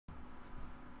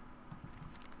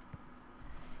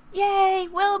Yay!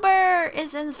 Wilbur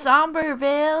is in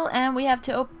Somberville, and we have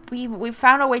to. We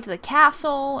found our way to the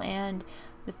castle, and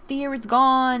the fear is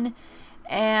gone,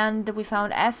 and we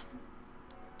found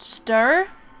Esther.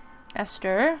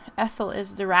 Ethel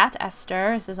is the rat.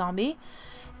 Esther is the zombie,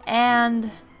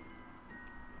 and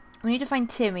we need to find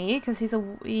Timmy because he's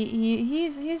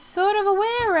sort of a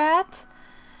were-rat.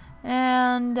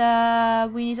 And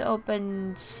we need to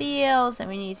open seals, and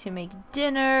we need to make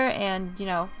dinner, and you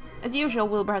know, as usual,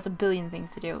 Wilbur has a billion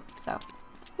things to do. So,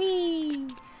 we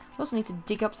also need to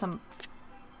dig up some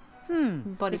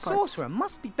body parts. The sorcerer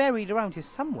must be buried around here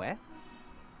somewhere.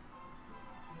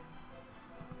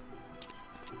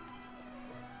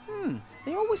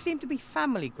 They always seem to be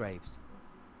family graves.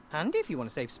 And if you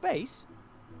want to save space,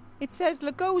 it says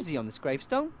Lugosi on this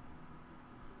gravestone.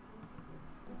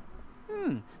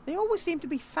 They always seem to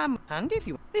be And if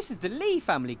you... This is the Lee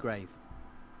family grave.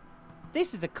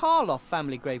 This is the Karloff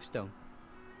family gravestone.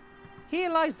 Here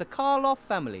lies the Karloff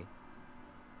family.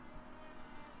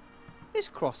 This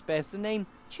cross bears the name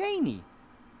Cheney.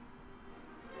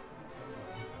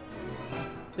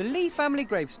 The Lee family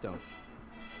gravestone.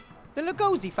 The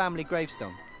Lugosi family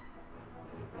gravestone.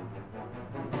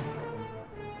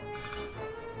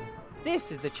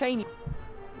 This is the Cheney...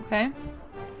 Okay.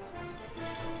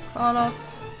 Karloff,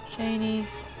 Cheney.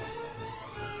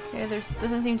 Okay, there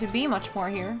doesn't seem to be much more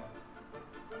here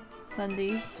than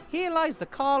these. Here lies the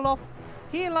Karloff.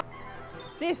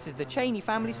 This is the Cheney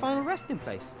family's final resting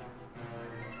place.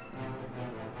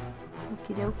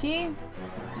 Okie dokie.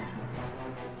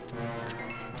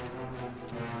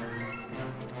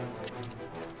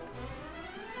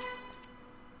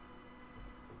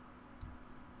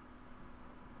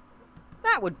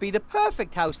 That would be the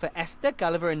perfect house for Esther,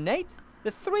 Gulliver and Nate.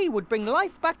 The three would bring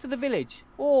life back to the village.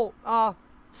 Or,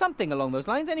 something along those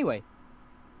lines anyway.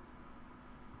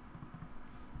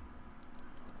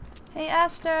 Hey,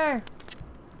 Esther!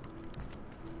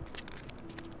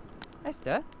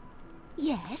 Esther?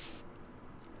 Yes?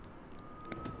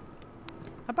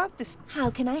 About this... How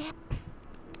can I...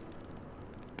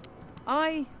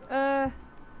 I,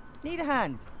 need a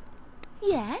hand.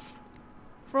 Yes?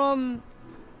 From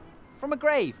a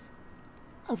grave.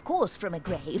 Of course, from a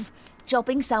grave.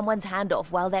 Chopping someone's hand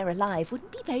off while they're alive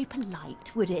wouldn't be very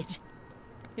polite, would it?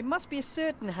 It must be a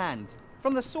certain hand.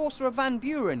 From the sorcerer Van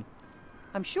Buren.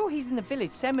 I'm sure he's in the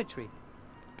village cemetery.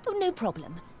 Oh, no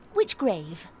problem. Which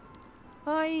grave?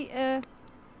 I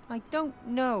don't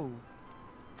know.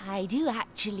 I do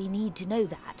actually need to know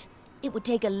that. It would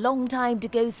take a long time to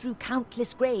go through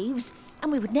countless graves,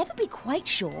 and we would never be quite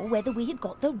sure whether we had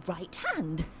got the right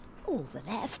hand. Or the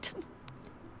left.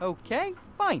 Okay,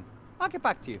 fine. I'll get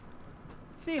back to you.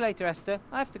 See you later, Esther.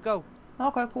 I have to go.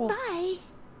 Okay, cool. Bye.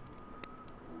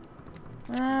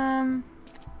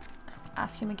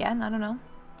 Ask him again, I don't know.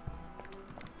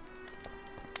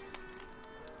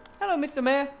 Hello, Mr.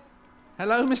 Mayor.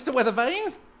 Hello, Mr.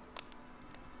 Weathervane?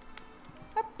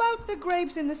 About the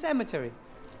graves in the cemetery.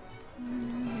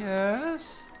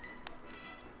 Yes?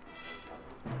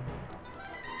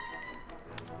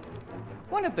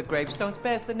 One of the gravestones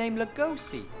bears the name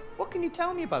Lugosi. What can you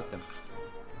tell me about them?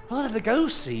 Oh, the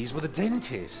Lugosis were the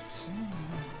dentists.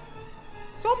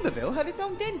 Somberville had its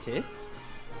own dentists?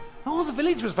 Oh, the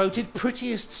village was voted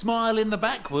prettiest smile in the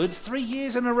backwoods 3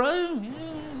 years in a row.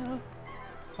 Yeah.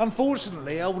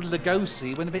 Unfortunately, old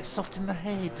Lugosi went a bit soft in the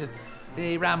head.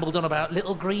 He rambled on about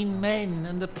little green men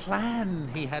and the plan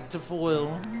he had to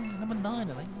foil. Number 9,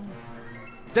 I think.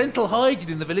 Dental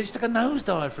hygiene in the village took a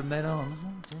nosedive from then on.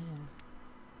 Oh, dear.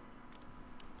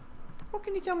 What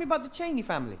can you tell me about the Cheney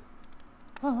family?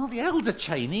 Well, the elder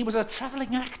Cheney was a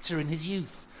travelling actor in his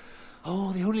youth.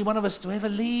 Oh, the only one of us to ever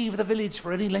leave the village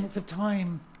for any length of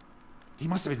time. He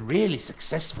must have been really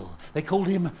successful. They called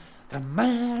him the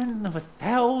Man of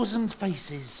 1,000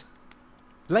 Faces.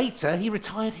 Later, he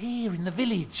retired here in the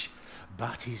village.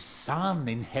 But his son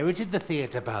inherited the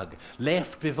theatre bug,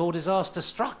 left before disaster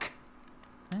struck.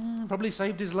 Probably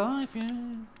saved his life,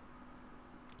 yeah.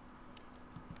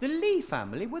 The Lee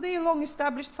family, were they a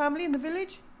long-established family in the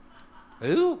village?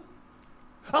 Who?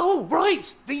 Oh,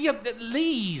 right, the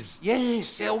Lees.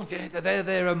 Yes, they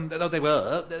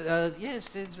were.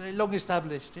 Yes, it's very long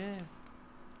established. Yeah.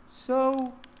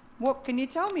 So, what can you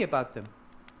tell me about them?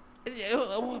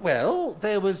 Well,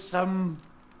 there was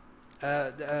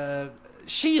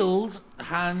Shield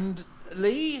Hand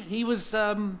Lee. He was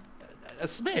a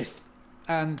smith,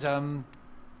 and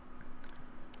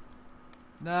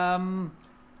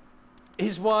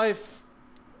his wife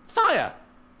Fire.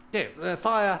 Yeah,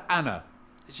 Fire Anna.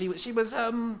 She was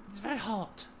very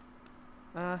hot.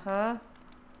 Uh-huh.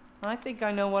 I think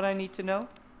I know what I need to know.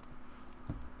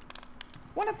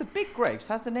 One of the big graves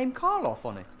has the name Karloff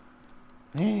on it.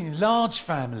 Large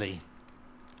family.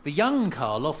 The young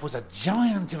Karloff was a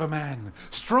giant of a man,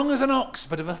 strong as an ox,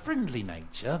 but of a friendly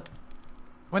nature.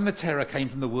 When the terror came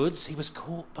from the woods, he was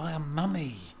caught by a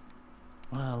mummy.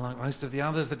 Well, like most of the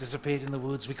others that disappeared in the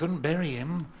woods, we couldn't bury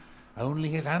him. Only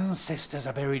his ancestors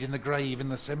are buried in the grave in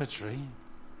the cemetery.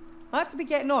 I have to be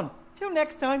getting on. Till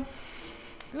next time.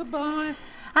 Goodbye.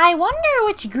 I wonder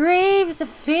which grave is the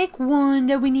fake one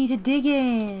that we need to dig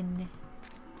in.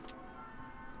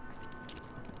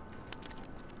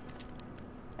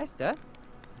 Esther,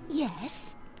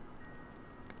 Yes?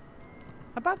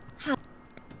 about... How?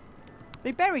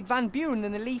 They buried Van Buren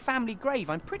in the Lee family grave.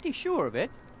 I'm pretty sure of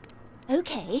it.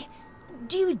 Okay.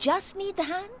 Do you just need the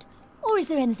hand? Or is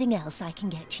there anything else I can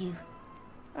get you?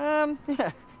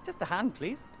 Just a hand,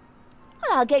 please.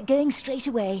 Well, I'll get going straight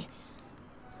away.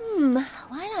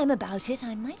 While I'm about it,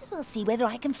 I might as well see whether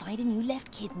I can find a new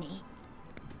left kidney.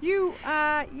 You're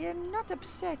not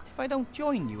upset if I don't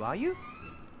join you, are you?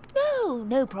 No,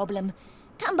 no problem.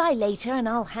 Come by later and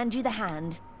I'll hand you the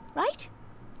hand. Right?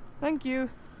 Thank you.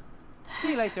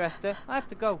 See you later, Esther. I have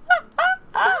to go.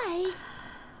 Bye.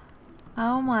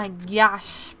 Oh my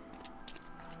gosh.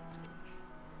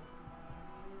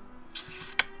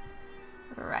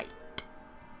 Right.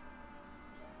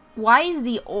 Why is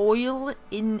the oil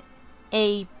in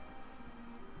a...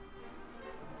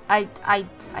 I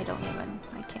don't even.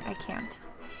 I can't.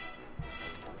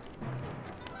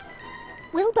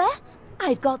 Wilbur,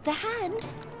 I've got the hand.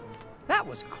 That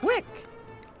was quick.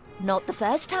 Not the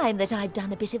first time that I've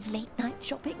done a bit of late-night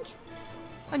shopping.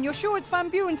 And you're sure it's Van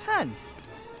Buren's hand?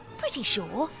 Pretty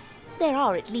sure. There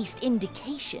are at least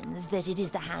indications that it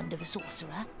is the hand of a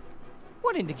sorcerer.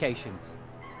 What indications?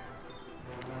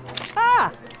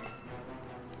 Ah!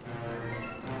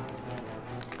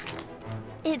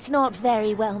 It's not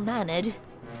very well mannered.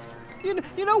 You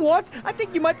know what? I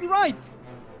think you might be right.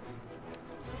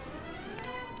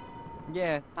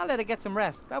 Yeah, I'll let her get some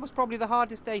rest. That was probably the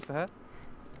hardest day for her.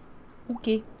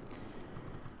 Okay.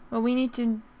 Well, we need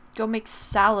to go make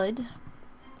salad.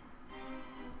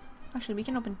 Actually, we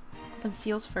can open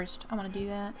seals first. I want to do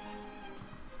that.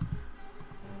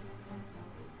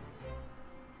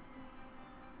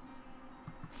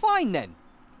 Fine then.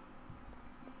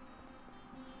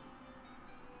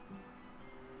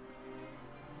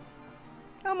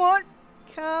 Come on.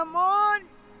 Come on.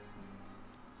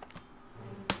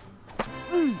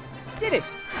 Did it.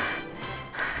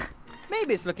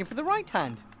 Maybe it's looking for the right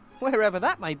hand, wherever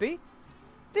that may be.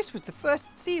 This was the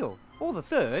first seal, or the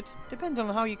third, depending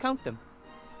on how you count them.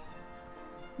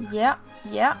 Yeah.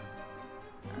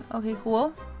 Okay,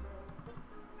 cool.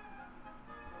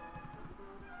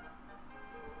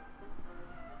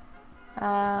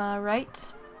 Right.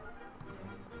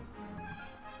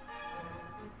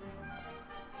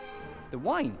 The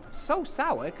wine, so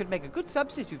sour, it could make a good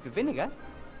substitute for vinegar.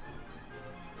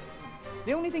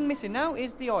 The only thing missing now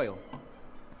is the oil.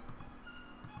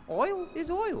 Oil is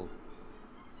oil.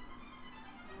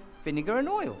 Vinegar and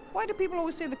oil. Why do people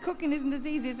always say the cooking isn't as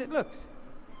easy as it looks?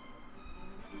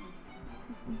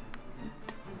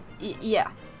 Yeah.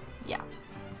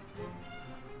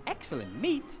 Excellent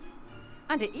meat.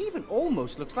 And it even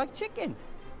almost looks like chicken.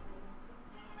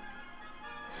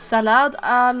 Salade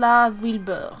à la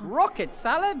Wilbur. Rocket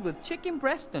salad with chicken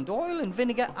breast and oil and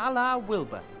vinegar a la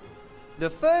Wilbur. The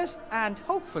first and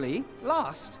hopefully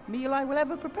last meal I will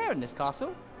ever prepare in this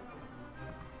castle.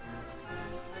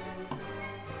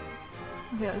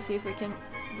 Okay, let's see if we can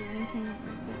do anything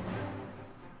with this.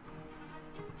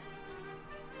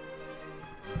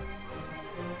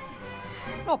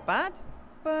 Not bad,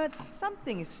 but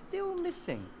something is still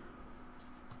missing.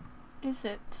 Is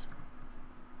it?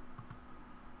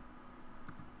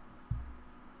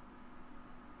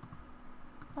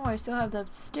 Oh, I still have the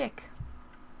stick.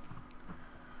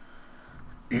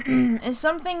 Is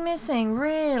something missing?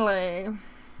 Really?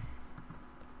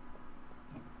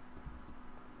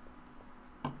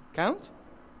 Count?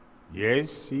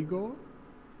 Yes, Igor?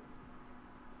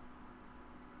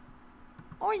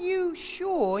 Are you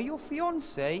sure your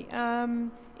fiancé,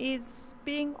 is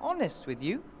being honest with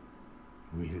you?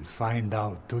 We'll find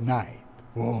out tonight,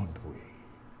 won't we?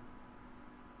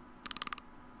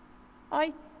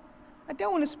 I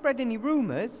don't want to spread any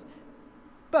rumours,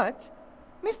 but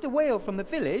Mr. Whale from the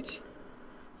village,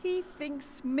 he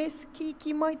thinks Miss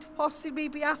Kiki might possibly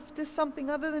be after something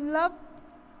other than love.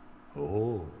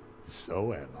 Oh,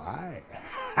 so am I.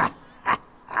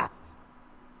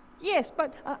 Yes,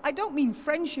 but I don't mean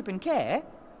friendship and care.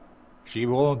 She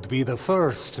won't be the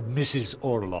first Mrs.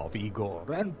 Orlov, Igor,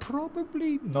 and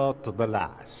probably not the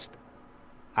last.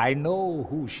 I know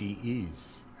who she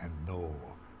is, and know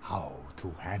how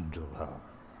to handle her.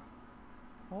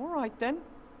 All right, then.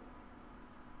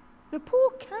 The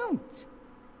poor Count.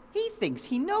 He thinks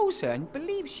he knows her and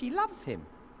believes she loves him.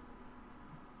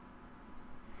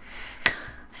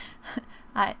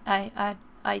 I'm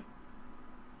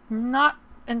not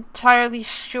entirely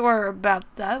sure about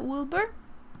that, Wilbur.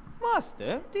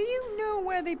 Master, do you know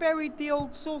where they buried the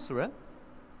old sorcerer?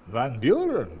 Van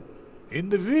Buren? In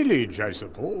the village, I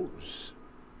suppose.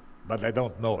 But I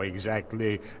don't know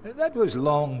exactly. That was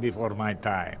long before my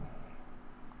time.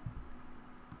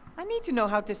 I need to know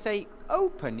how to say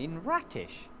open in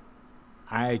Ratish.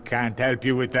 I can't help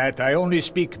you with that. I only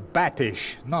speak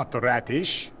Batish, not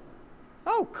Ratish.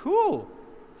 Oh, cool.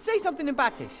 Say something in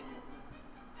Batish.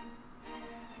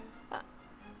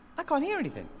 I can't hear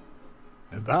anything.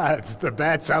 But the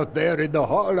bats out there in the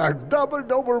hall are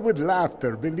doubled over with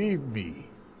laughter, believe me.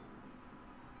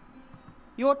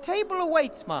 Your table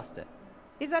awaits, Master.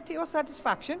 Is that to your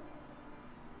satisfaction?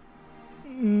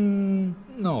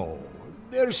 No.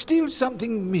 There's still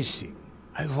something missing.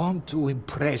 I want to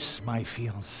impress my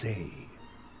fiancée.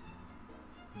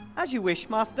 As you wish,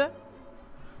 Master.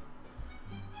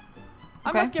 I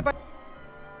Okay. must get back.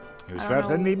 You don't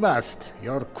certainly must.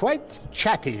 You're quite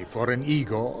chatty for an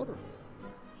Igor.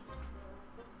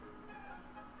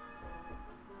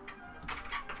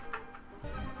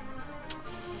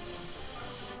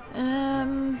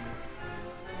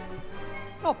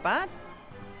 Not bad.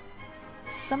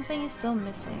 Something is still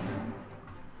missing.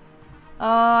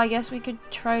 I guess we could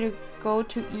try to go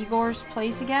to Igor's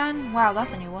place again. Wow,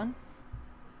 that's a new one.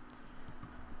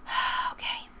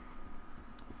 Okay.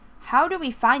 How do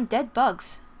we find dead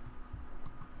bugs?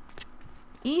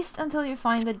 East until you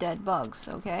find the dead bugs,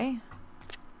 okay?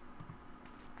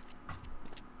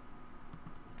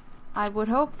 I would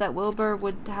hope that Wilbur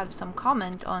would have some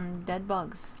comment on dead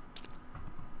bugs.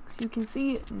 'Cause you can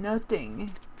see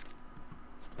nothing.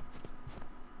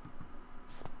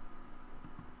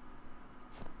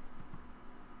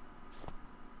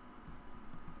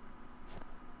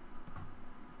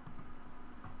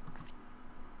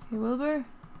 Okay, Wilbur.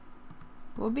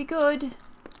 Would be good if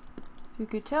you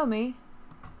could tell me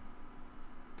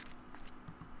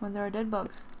when there are dead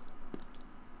bugs.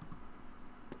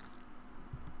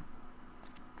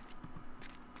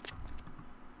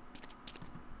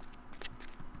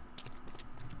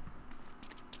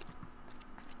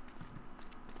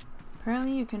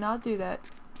 Apparently you cannot do that.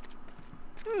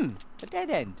 A dead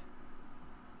end.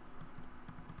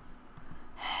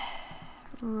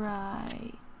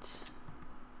 Right.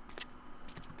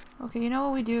 Okay, you know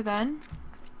what we do then?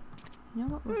 You know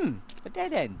what we're A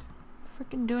dead end.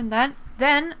 freaking doing that?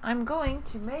 Then I'm going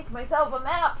to make myself a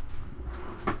map!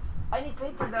 I need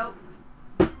paper though.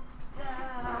 Let's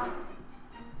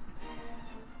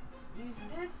use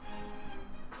this.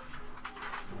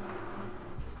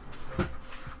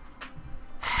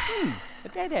 A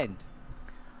dead end.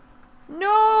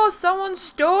 No! Someone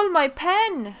stole my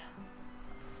pen!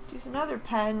 Use another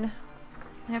pen.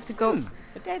 I have to go.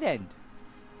 A dead end.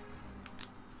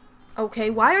 Okay,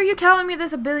 why are you telling me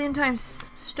this a billion times?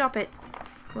 Stop it.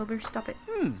 Wilbur, stop it.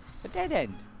 A dead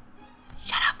end.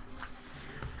 Shut up.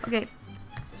 Okay.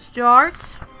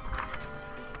 Start.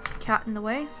 Cat in the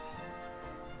way.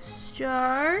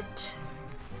 Start.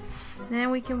 Then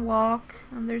we can walk.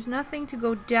 And there's nothing to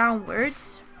go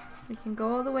downwards. We can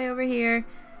go all the way over here.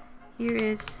 Here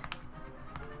is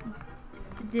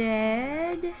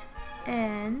dead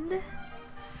end.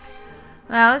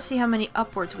 Now let's see how many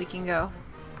upwards we can go.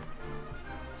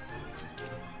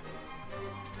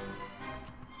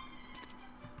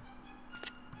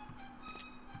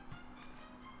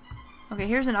 Okay,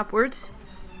 here's an upwards.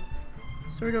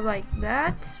 Sort of like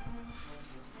that.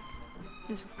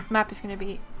 This map is gonna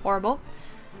be horrible.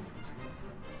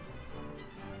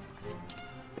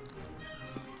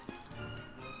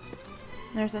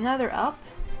 There's another up.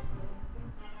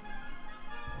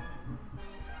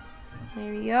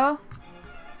 There we go.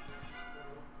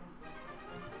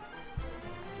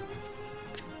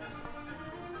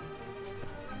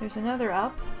 There's another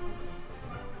up.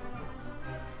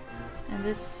 And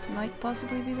this might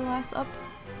possibly be the last up.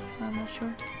 I'm not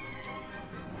sure.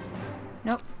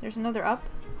 Nope, there's another up.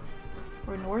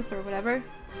 Or north or whatever.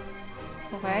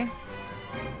 Okay.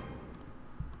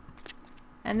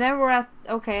 And then we're at,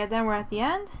 okay, then we're at the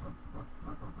end.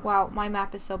 Wow, my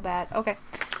map is so bad. Okay.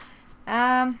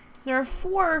 There are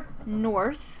 4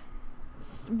 north.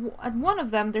 At one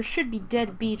of them, there should be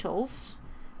dead beetles.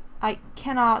 I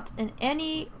cannot in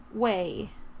any way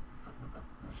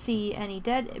see any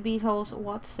dead beetles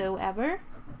whatsoever.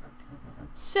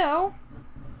 So,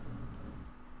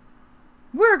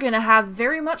 We're gonna have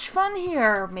very much fun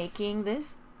here making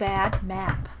this bad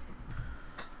map.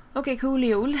 Okay,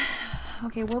 coolio.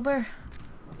 Okay, Wilbur.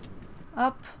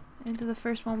 Up into the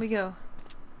first one we go.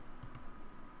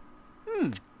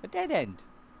 A dead end.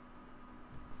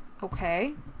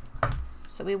 Okay.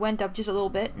 So we went up just a little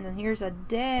bit, and then here's a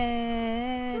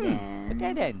dead end. A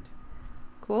dead end.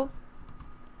 Cool.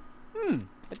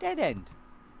 A dead end.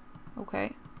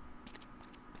 Okay.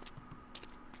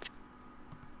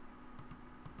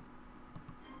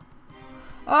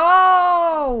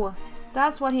 Oh!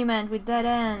 That's what he meant with dead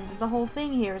end. The whole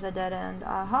thing here is a dead end.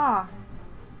 Aha.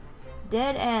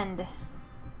 Dead end.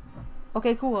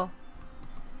 Okay, cool.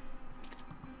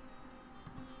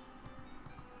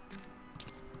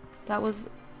 That was...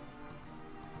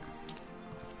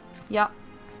 Yeah.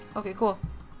 Okay, cool.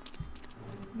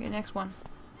 Okay, next one.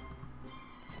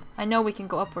 I know we can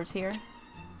go upwards here.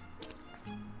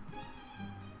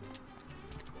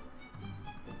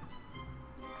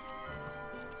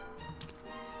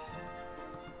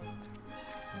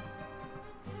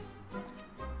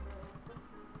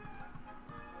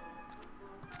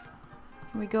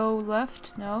 Can we go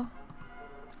left? No.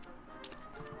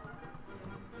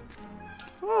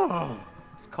 Oh,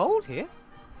 it's cold here.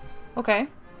 Okay.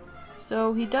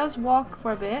 So he does walk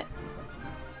for a bit.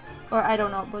 Or I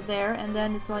don't know, but there, and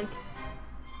then it's like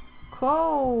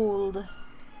cold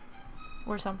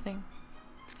or something.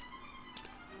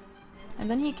 And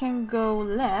then he can go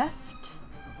left.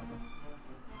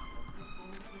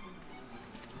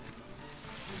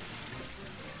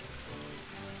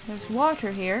 There's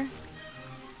water here.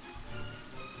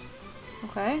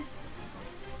 Okay.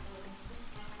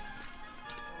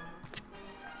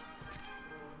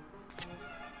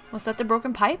 Was that the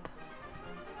broken pipe?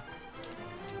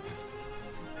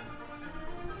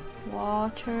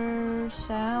 Water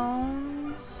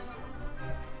sounds.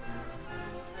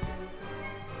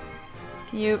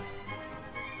 Can you...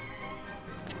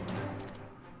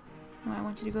 Oh, I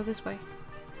want you to go this way.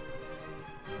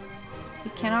 He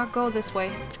cannot go this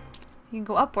way. He can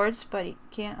go upwards, but he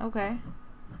can't. Okay.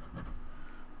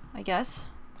 I guess.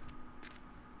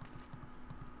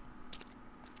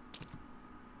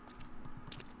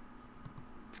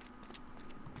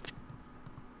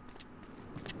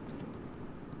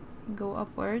 Go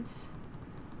upwards.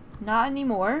 Not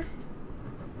anymore.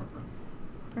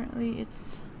 Apparently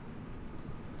it's...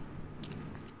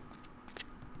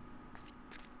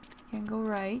 Can go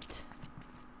right.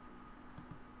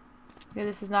 Okay,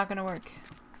 this is not gonna work.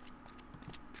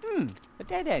 A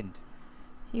dead end.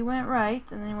 He went right,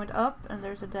 and then he went up, and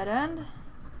there's a dead end.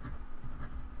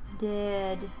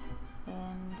 Dead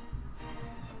end.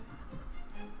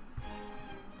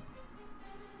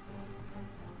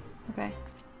 Okay.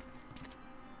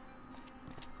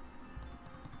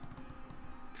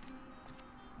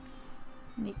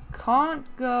 And he can't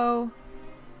go...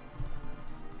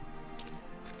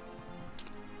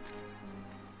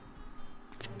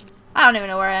 I don't even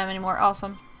know where I am anymore.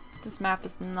 Awesome. This map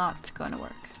is not going to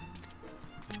work.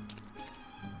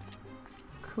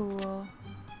 Cool.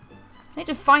 I need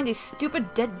to find these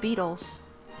stupid dead beetles.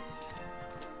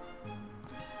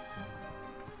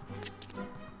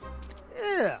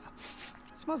 Ugh.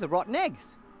 Smells of rotten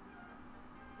eggs.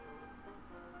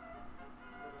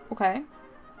 Okay.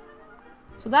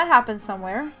 So that happens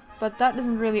somewhere, but that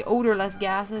isn't really odorless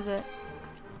gas, is it?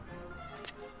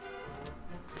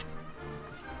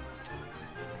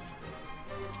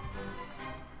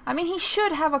 I mean, he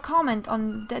should have a comment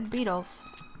on dead beetles.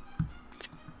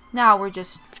 Now we're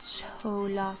just so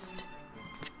lost.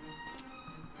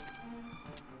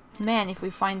 Man, if we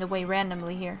find the way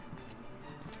randomly here.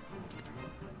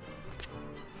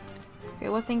 Okay,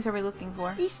 what things are we looking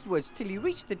for? Eastwards till you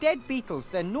reach the dead beetles,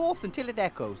 then north until it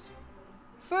echoes.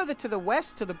 Further to the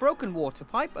west to the broken water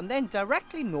pipe, and then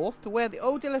directly north to where the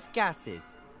odorless gas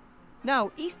is.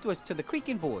 Now eastwards to the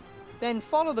creaking board, then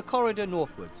follow the corridor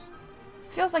northwards.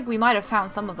 Feels like we might have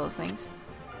found some of those things.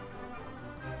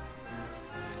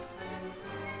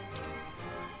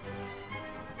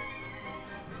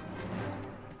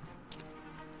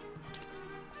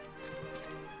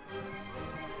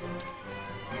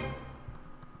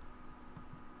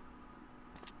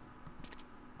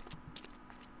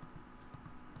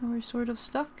 We're sort of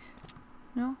stuck.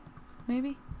 No?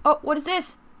 Maybe? Oh, what is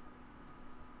this?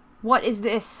 What is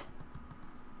this?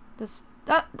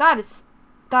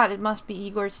 That it must be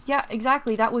Igor's. Yeah,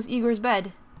 exactly. That was Igor's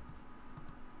bed.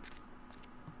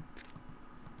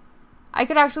 I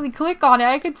could actually click on it.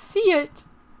 I could see it.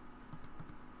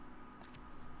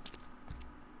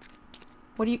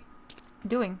 What are you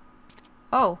doing?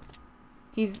 Oh.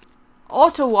 He's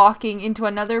auto-walking into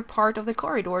another part of the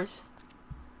corridors.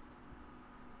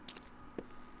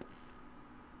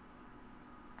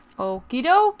 Okie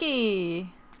dokie.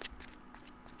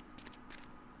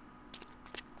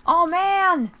 Oh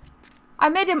man! I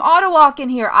made him auto-walk in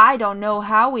here. I don't know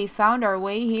how we found our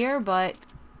way here, but...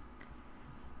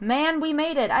 Man, we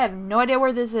made it. I have no idea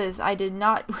where this is. I did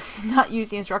not, not use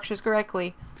the instructions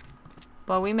correctly.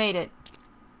 But we made it.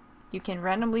 You can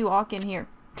randomly walk in here.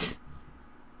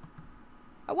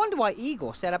 I wonder why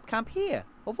Igor set up camp here,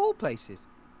 of all places.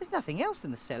 There's nothing else in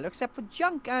the cellar except for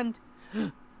junk and...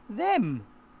 them.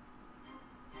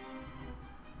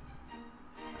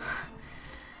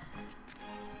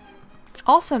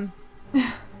 Awesome.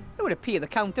 It would appear the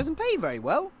Count doesn't pay very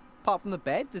well. Apart from the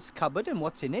bed, this cupboard and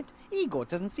what's in it, Igor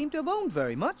doesn't seem to have owned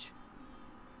very much.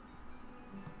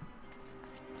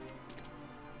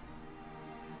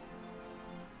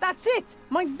 That's it!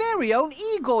 My very own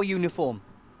Igor uniform!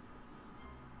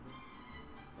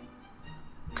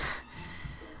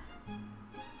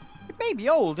 It may be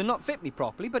old and not fit me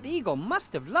properly, but Igor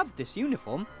must have loved this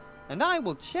uniform, and I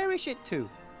will cherish it too.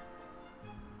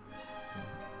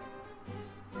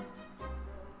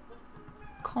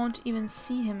 Can't even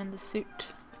see him in the suit.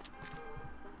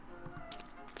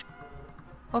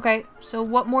 Okay, so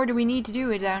what more do we need to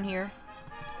do down here?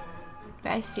 Do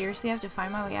I seriously have to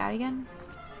find my way out again?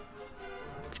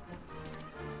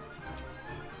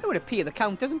 It would appear the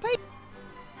Count doesn't pay.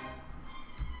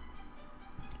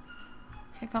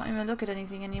 I can't even look at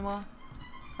anything anymore.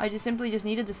 I simply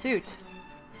needed the suit.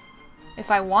 If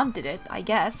I wanted it, I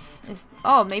guess.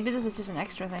 Oh, maybe this is just an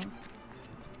extra thing.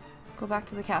 Go back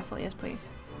to the castle, yes please.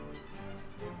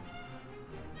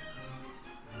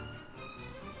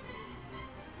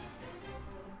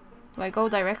 Do I go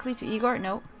directly to Igor?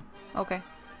 No. Okay.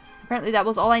 Apparently that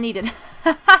was all I needed.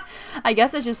 I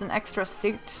guess it's just an extra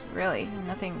suit, really.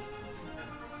 Nothing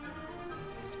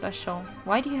special.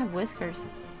 Why do you have whiskers?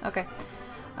 Okay.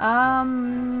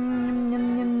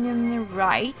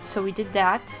 Right, so we did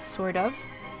that, sort of.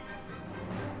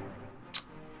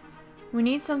 We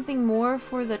need something more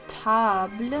for the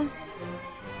table.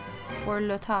 For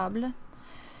le table.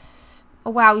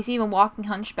 Oh wow, he's even walking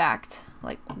hunchbacked.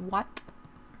 Like, what?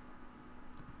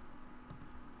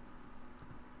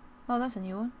 Oh, that's a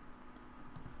new one.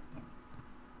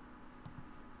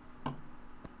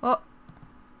 Oh.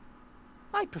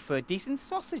 I prefer decent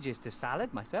sausages to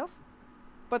salad myself.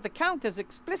 But the Count has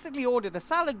explicitly ordered a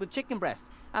salad with chicken breast,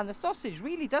 and the sausage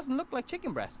really doesn't look like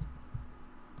chicken breast.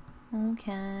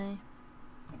 Okay.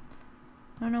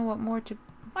 I don't know what more to...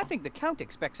 I think the Count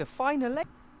expects a finer leg.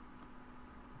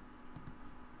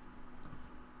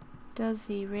 Does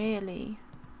he really?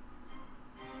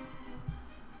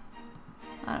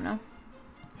 I don't know.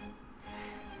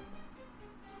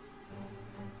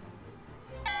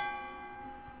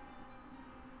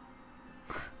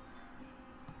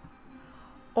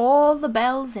 All the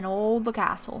bells in all the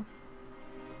castle.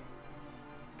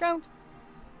 Count.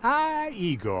 Ah,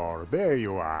 Igor, there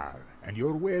you are. And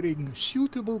you're wearing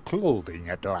suitable clothing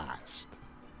at last.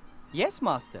 Yes,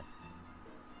 master.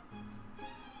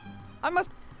 I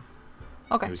must...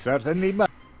 Okay. You certainly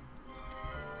must.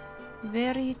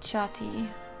 Very chatty.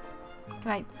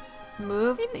 Can I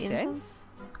move the incense?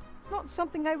 Not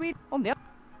something I read on the...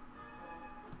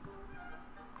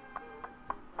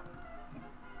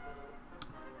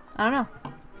 I don't know.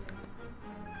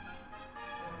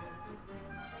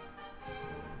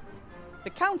 The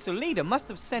council leader must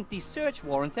have sent these search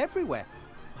warrants everywhere.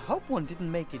 I hope one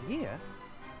didn't make it here.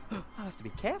 I'll have to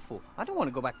be careful. I don't want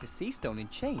to go back to Seastone in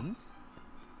chains.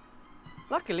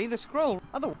 Luckily, the scroll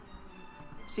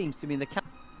seems to be in the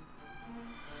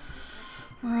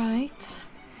Right.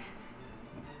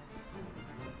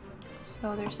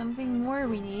 So there's something more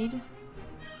we need.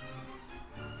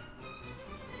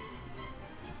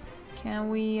 Can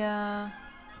we, Oh,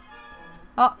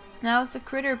 now's the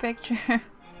critter picture.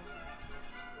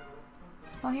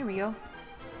 Oh, here we go.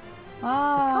 The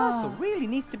Ah, castle really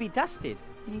needs to be dusted.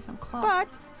 we need some cloth.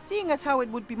 But, seeing as how it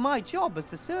would be my job as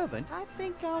the servant, I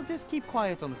think I'll just keep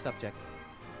quiet on the subject.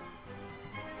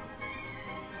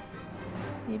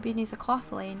 Maybe it needs a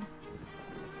cloth lane.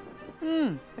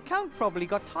 The Count probably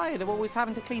got tired of always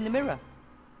having to clean the mirror.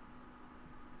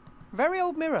 Very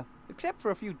old mirror. Except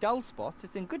for a few dull spots,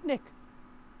 it's in good nick.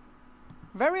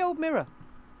 Very old mirror.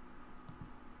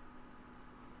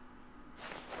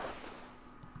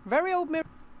 Very old mirror.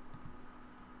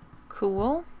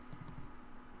 Cool.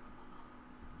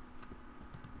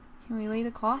 Can we lay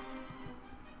the cloth?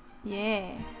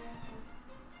 Yeah.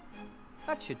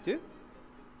 That should do.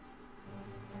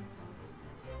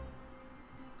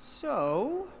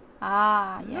 So,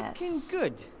 Ah, yes. looking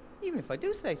good. Even if I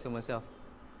do say so myself.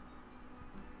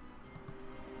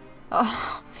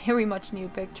 Oh, very much new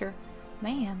picture.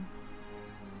 Man.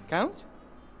 Count?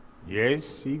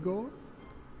 Yes, Igor?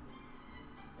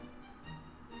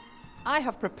 I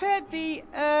have prepared the,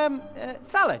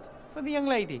 salad for the young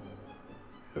lady.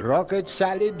 Rocket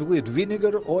salad with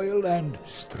vinegar, oil, and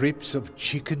strips of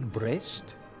chicken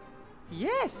breast?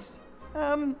 Yes,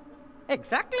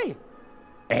 exactly.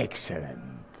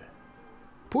 Excellent.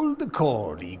 Pull the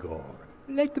cord, Igor.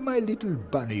 Let my little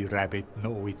bunny rabbit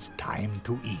know it's time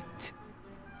to eat.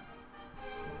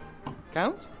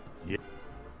 Count? Yeah.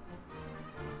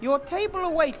 Your table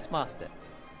awaits, Master.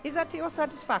 Is that to your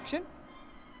satisfaction?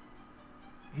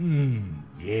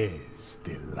 Yes,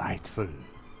 delightful.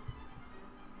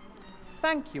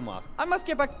 Thank you, Master. I must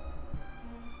get back.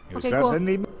 You Okay, cool.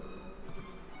 certainly...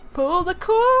 Pull the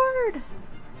cord!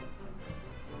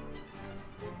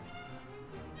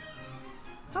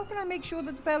 How can I make sure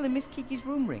that the bell in Miss Kiki's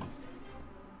room rings?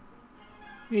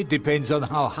 It depends on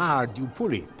how hard you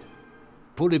pull it.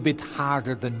 Pull a bit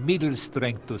harder than middle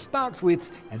strength to start with,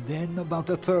 and then about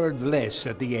a third less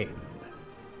at the end.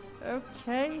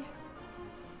 Okay.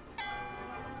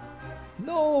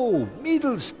 No,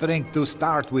 middle strength to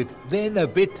start with, then a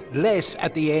bit less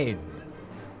at the end.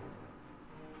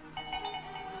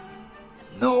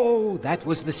 No, that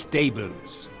was the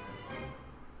stables.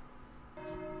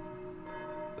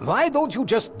 Why don't you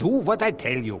just do what I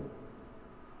tell you?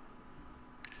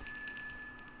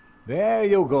 There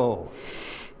you go.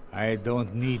 I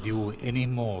don't need you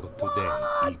anymore today,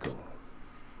 Igor.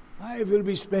 I will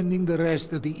be spending the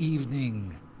rest of the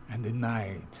evening and the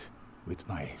night with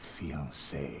my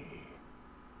fiancée.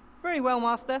 Very well,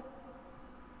 Master.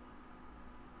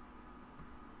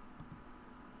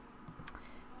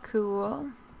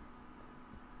 Cool.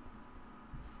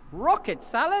 Rocket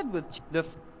salad with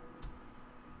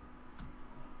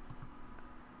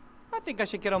I think I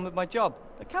should get on with my job.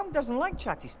 The Count doesn't like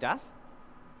chatty staff.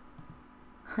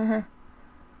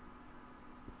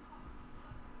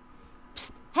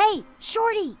 Psst, hey,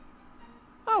 Shorty!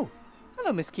 Oh,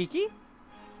 hello, Miss Kiki.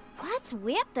 What's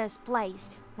with this place?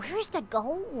 Where's the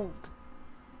gold?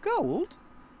 Gold?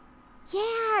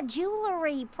 Yeah,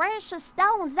 jewelry, precious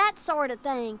stones, that sort of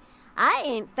thing. I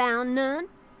ain't found none.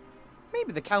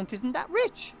 Maybe the Count isn't that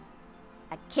rich.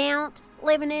 A count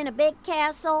living in a big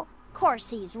castle? Course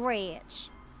he's rich.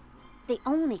 The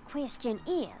only question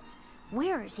is,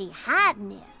 where is he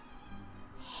hiding it?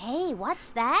 Hey, what's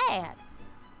that?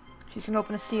 She's gonna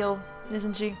open a seal,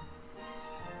 isn't she?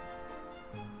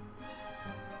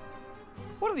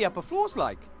 What are the upper floors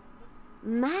like?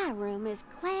 My room is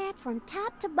clad from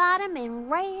top to bottom in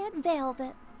red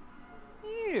velvet.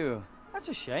 Ew, that's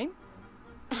a shame.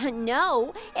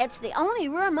 No, it's the only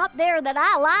room up there that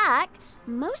I like.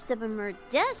 Most of them are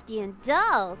dusty and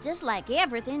dull, just like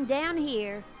everything down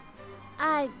here.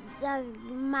 I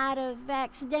might have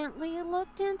accidentally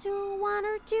looked into one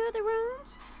or two of the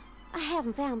rooms. I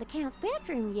haven't found the Count's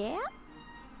bedroom yet.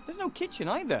 There's no kitchen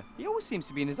either. He always seems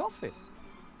to be in his office.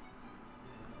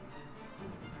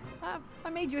 I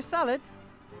made you a salad.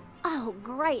 Oh,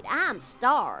 great, I'm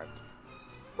starved.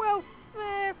 Well,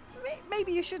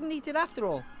 maybe you shouldn't eat it after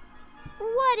all.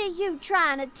 What are you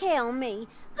trying to tell me?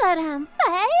 That I'm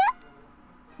fat?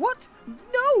 What?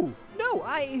 No,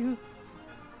 I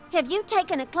Have you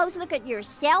taken a close look at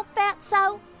yourself,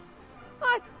 fatso?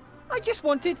 I just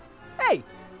wanted... Hey,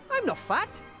 I'm not fat.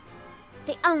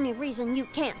 The only reason you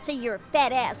can't see your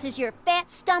fat ass is your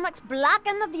fat stomach's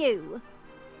blocking the view.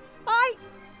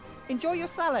 Enjoy your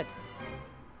salad.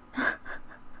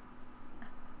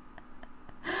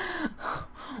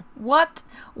 What?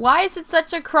 Why is it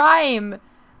such a crime?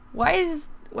 Why is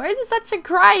it such a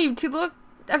crime to look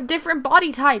at different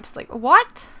body types? Like,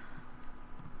 what?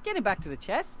 Getting back to the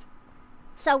chest.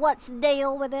 So what's the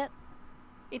deal with it?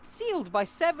 It's sealed by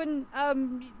 7,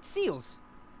 seals.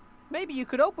 Maybe you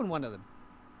could open one of them.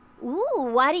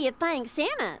 Ooh, what do you think's in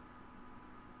it?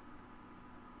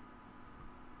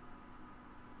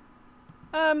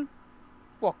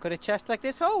 What could a chest like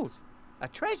this hold? A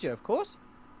treasure, of course.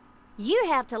 You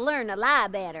have to learn to lie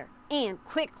better, and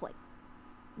quickly.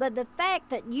 But the fact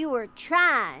that you are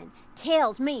trying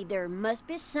tells me there must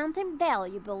be something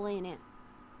valuable in it.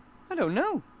 I don't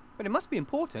know, but it must be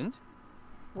important.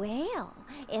 Well,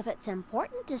 if it's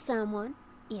important to someone,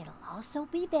 it'll also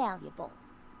be valuable.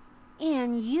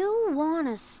 And you want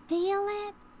to steal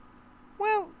it?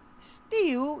 Well,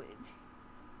 steal...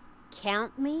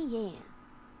 Count me in.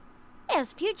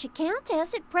 As future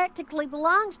countess, it practically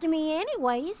belongs to me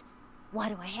anyways. What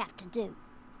do I have to do?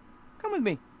 Come with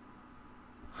me.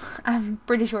 I'm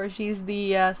pretty sure she's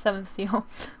the seventh seal.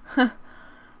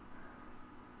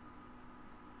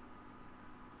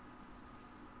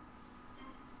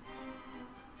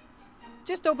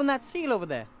 Just open that seal over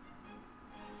there.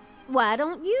 Why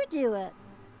don't you do it?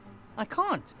 I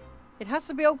can't. It has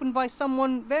to be opened by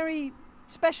someone very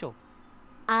special.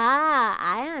 Ah,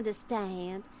 I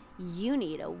understand. You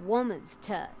need a woman's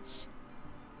touch.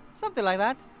 Something like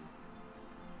that.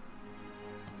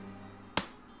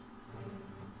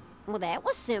 Well, that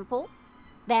was simple.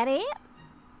 That it?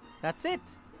 That's it.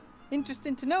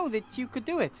 Interesting to know that you could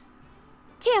do it.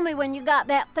 Tell me when you got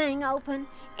that thing open,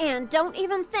 and don't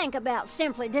even think about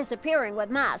simply disappearing with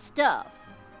my stuff.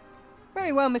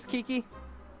 Very well, Miss Kiki.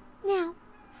 Now,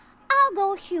 I'll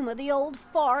go humor the old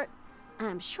fart.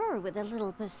 I'm sure with a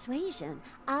little persuasion,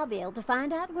 I'll be able to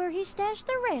find out where he stashed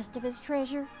the rest of his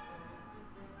treasure.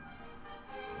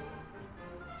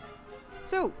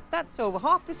 So, that's over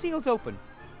half the seals open.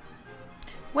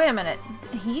 Wait a minute.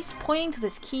 He's pointing to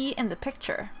this key in the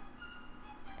picture.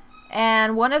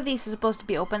 And one of these is supposed to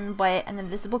be opened by an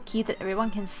invisible key that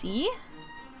everyone can see?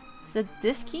 Is it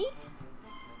this key?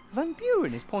 Van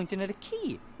Buren is pointing at a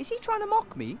key. Is he trying to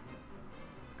mock me?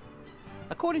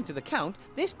 According to the Count,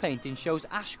 this painting shows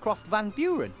Ashcroft Van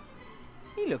Buren.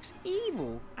 He looks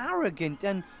evil, arrogant,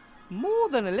 and more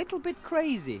than a little bit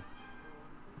crazy.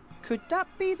 Could that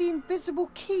be the invisible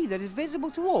key that is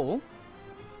visible to all?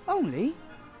 Only,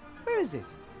 where is it?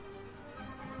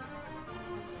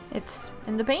 It's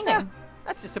in the painting. Ah,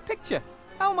 that's just a picture.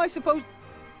 How am I supposed...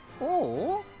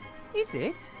 Or is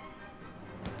it?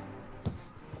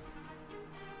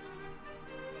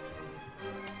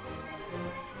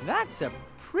 That's a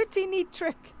pretty neat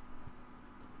trick.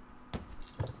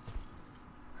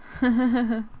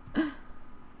 There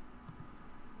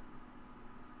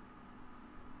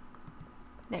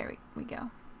we go.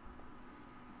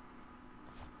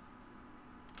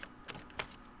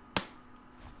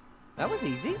 That was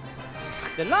easy.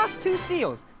 The last two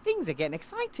seals. Things are getting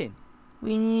exciting.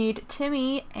 We need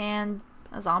Timmy and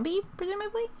a zombie,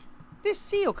 presumably? This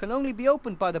seal can only be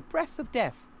opened by the breath of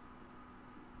death.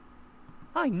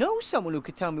 I know someone who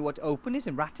could tell me what to open is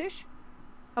in Ratish.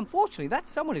 Unfortunately, that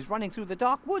someone is running through the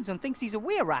dark woods and thinks he's a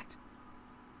were-rat.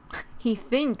 He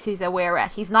thinks he's a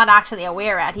were-rat. He's not actually a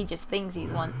were-rat, he just thinks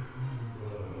he's one.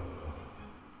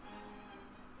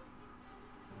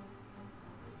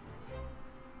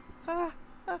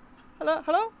 Hello?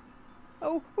 Hello?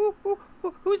 Oh,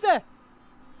 who's there?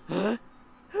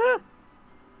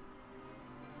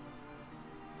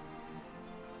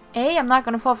 Hey, I'm not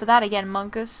gonna fall for that again,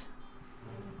 Monkus.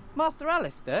 Master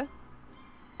Alastaire?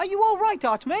 Are you all right,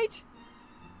 Archmage?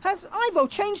 Has Ivo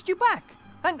changed you back?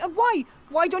 And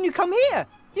why don't you come here?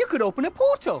 You could open a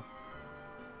portal.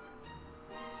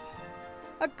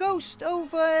 A ghost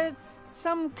over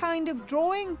some kind of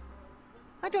drawing?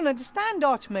 I don't understand,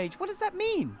 Archmage. What does that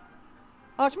mean?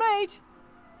 Archmage?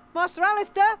 Master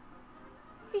Alastaire?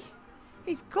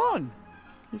 He's gone.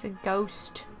 He's a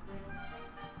ghost.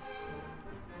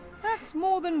 That's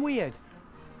more than weird.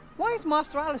 Why is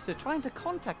Master Alastaire trying to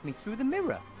contact me through the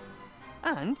mirror?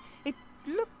 And it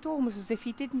looked almost as if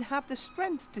he didn't have the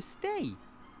strength to stay.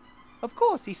 Of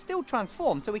course, he's still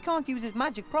transformed, so he can't use his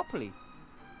magic properly.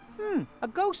 A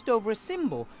ghost over a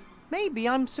symbol. Maybe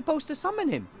I'm supposed to summon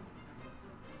him.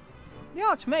 The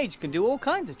Archmage can do all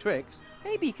kinds of tricks.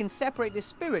 Maybe he can separate his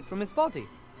spirit from his body.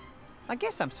 I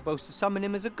guess I'm supposed to summon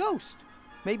him as a ghost.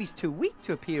 Maybe he's too weak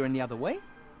to appear any other way.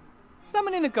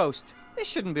 Summoning a ghost. This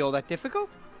shouldn't be all that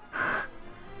difficult.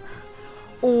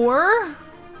 Or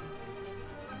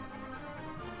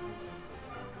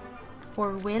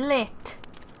will it?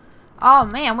 Oh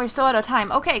man, we're so out of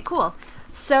time. Okay, cool.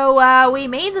 So we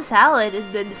made the salad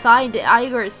and then find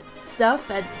Igor's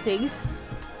stuff and things.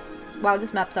 Wow,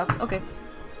 this map sucks. Okay.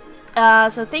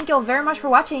 So thank you all very much for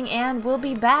watching, and we'll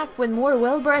be back with more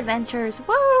Wilbur adventures.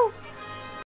 Woo!